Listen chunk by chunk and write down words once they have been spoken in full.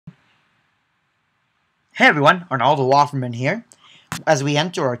Hey everyone, Arnoldo Offermann here. As we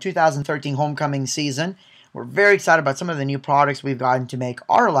enter our 2013 homecoming season, we're very excited about some of the new products we've gotten to make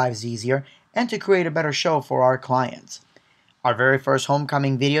our lives easier and to create a better show for our clients. Our very first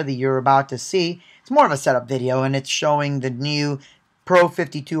homecoming video that you're about to see, it's more of a setup video, and it's showing the new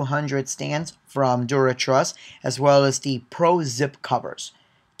DT-PRO5200 stands from Truss, as well as the Pro zip covers.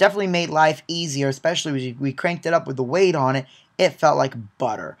 Definitely made life easier, especially when we cranked it up with the weight on it. It felt like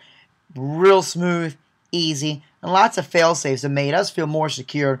butter. Real smooth, easy, and lots of fail-safes that made us feel more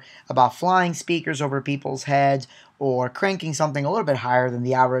secure about flying speakers over people's heads or cranking something a little bit higher than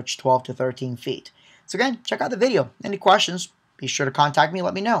the average 12 to 13 feet. So again, check out the video. Any questions, be sure to contact me,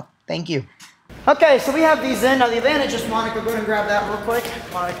 let me know. Thank you. Okay, so we have these in. Now the advantage is, Monica, go ahead and grab that real quick.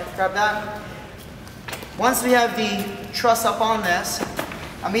 Monica, grab that. Once we have the truss up on this,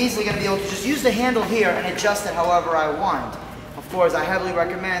 I'm easily going to be able to just use the handle here and adjust it however I want. Of course, I heavily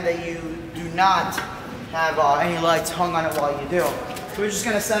recommend that you do not have any lights hung on it while you do. So we're just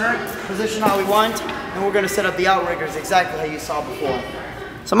going to center it, position how we want, and we're going to set up the outriggers exactly how you saw before.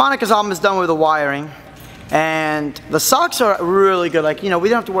 So Monica's almost done with the wiring, and the socks are really good. Like, you know, we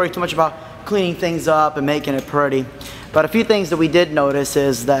don't have to worry too much about cleaning things up and making it pretty. But a few things that we did notice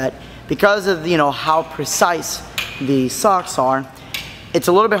is that because of, you know, how precise the socks are, it's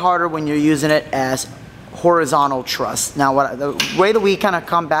a little bit harder when you're using it as horizontal truss. Now, the way that we kind of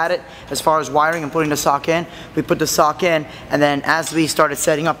combat it as far as wiring and putting the sock in, we put the sock in, and then as we started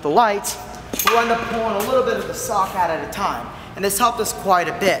setting up the lights, we'll end up pulling a little bit of the sock out at a time. And this helped us quite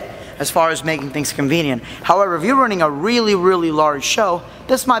a bit as far as making things convenient. However, if you're running a really, really large show,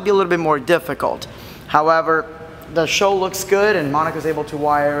 this might be a little bit more difficult. However, the show looks good, and Monica's able to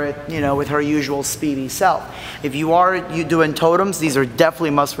wire it, you know, with her usual speedy self. If you are doing totems, these are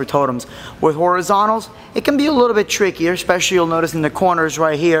definitely must for totems. With horizontals, it can be a little bit trickier, especially you'll notice in the corners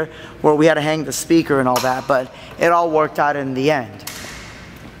right here where we had to hang the speaker and all that, but it all worked out in the end.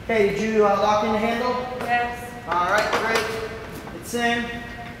 Okay, did you lock in the handle? Yes. Alright, great. It's in.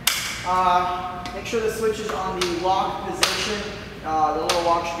 Make sure the switch is on the lock position. The little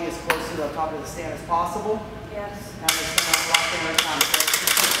lock should be as close to the top of the stand as possible. Yes. And it's going to lock in right now.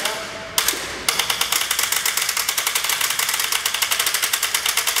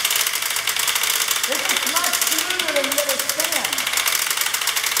 This is much smoother than the little stand.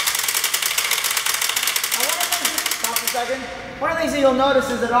 Now stop a second. One of the things that you'll notice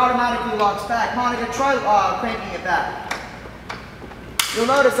is it automatically locks back. Monica, try cranking it back. You'll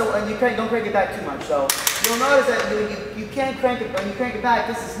notice that when you don't crank it back too much, so you'll notice that you can't crank it, when you crank it back,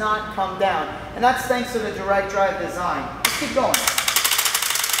 this does not come down. And that's thanks to the direct drive design. Let's keep going.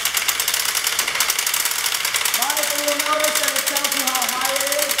 Monica, you'll notice that it tells you how high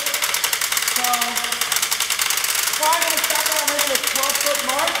it is. So, I'm going to stop out maybe the 12-foot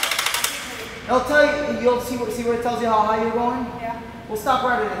mark. It'll tell you, you'll see where it tells you how high you're going? Yeah. We'll stop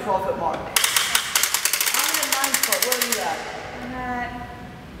right at the 12-foot mark. I'm at 9 foot, where are you at? I'm at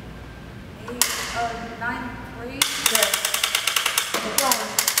 9.3. Okay. Keep going.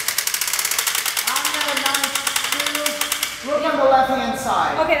 I'm at a 9.2. Look on the left-hand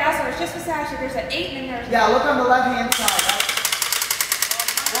side. Okay, that's what it's just beside you. There's an 8 and there's Yeah, look on the left-hand side.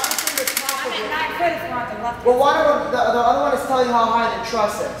 One from the top I'm of it. at 9 foot if you want the left. Well, the other one is telling you how high the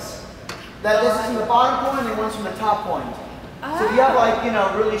truss is. That this is from the bottom point and one's from the top point. So if you have, like, you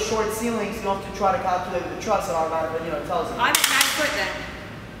know, really short ceilings, you don't have to try to calculate the truss, and automatically, you know, it tells you. I'm at 9 foot then.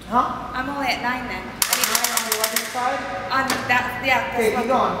 Huh? I'm only at 9 then. That's 9 on the left-hand side? On that, yeah. Okay, keep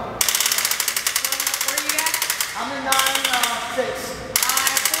going. Where are you at? I'm at 9.6.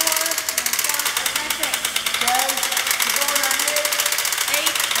 4, 9, 6. Okay, keep going on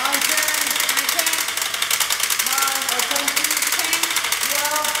 8. 9, 10.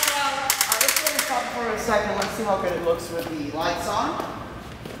 12. Let's go and stop for a second. Let's see how good it looks with the lights on.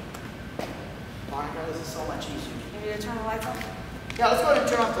 Monica, this is so much easier. You need to turn the lights on? Yeah, let's go ahead and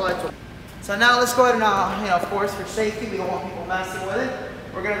turn off the lights. So now let's go ahead and, you know, of course, for safety, we don't want people messing with it.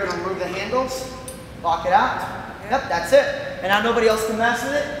 We're going to remove the handles, lock it out. Yep, that's it. And now nobody else can mess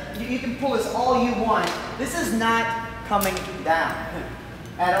with it. You can pull this all you want. This is not coming down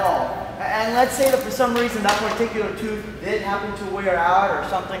at all. And let's say that for some reason that particular tooth did happen to wear out or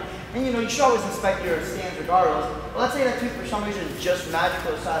something. And you know, you should always inspect your stands regardless. But let's say that tooth for some reason just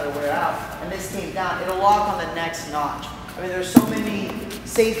magically decided to wear out and this came down. It'll lock on the next notch. I mean, there's so many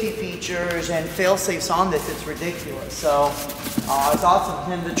safety features and fail-safes on this, it's ridiculous. So, it's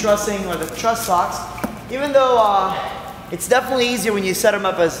awesome. And the trussing, or the truss socks, even though it's definitely easier when you set them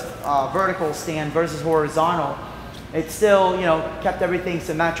up as vertical stand versus horizontal, it still, you know, kept everything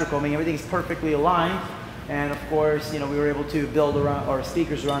symmetrical. I mean, everything's perfectly aligned. And of course, you know, we were able to build around our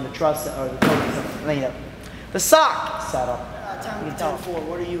speakers around the truss or the sock setup. Time to 10-4.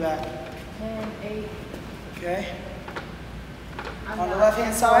 What are you at? 10-8. Okay. On the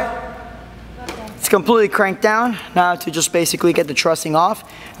left-hand side, it's completely cranked down. Now to just basically get the trussing off,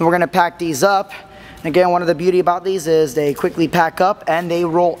 and we're gonna pack these up. And again, one of the beauty about these is they quickly pack up and they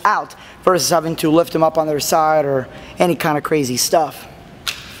roll out versus having to lift them up on their side or any kind of crazy stuff.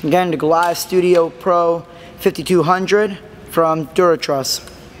 Again, the Goliath Studio Pro 5200 from Truss.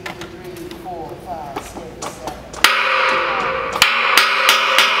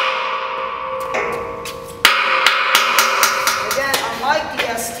 Again, unlike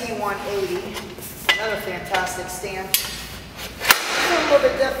the ST-180, another fantastic stand, it's a little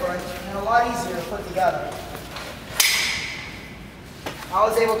bit different and a lot easier to put together. I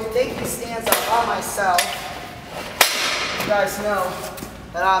was able to take these stands out by myself. You guys know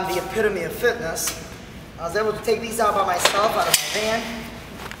that I'm the epitome of fitness. I was able to take these out by myself out of my van.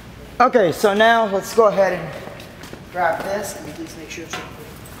 Okay, so now let's go ahead and grab this. Let me please make sure it's open.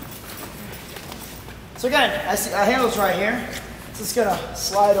 So again, I see our handle's right here. It's just gonna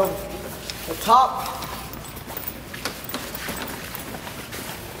slide over the top.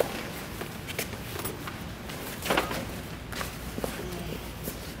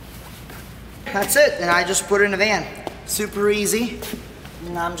 That's it, and I just put it in the van. Super easy.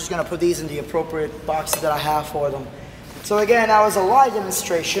 And I'm just gonna put these in the appropriate boxes that I have for them. So again, that was a live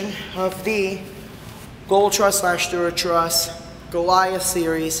demonstration of the Gold Truss / Truss Goliath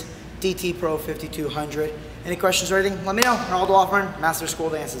Series DT-PRO5200. Any questions or anything? Let me know. Arnoldo Offermann, Master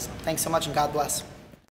School Dances. Thanks so much and God bless.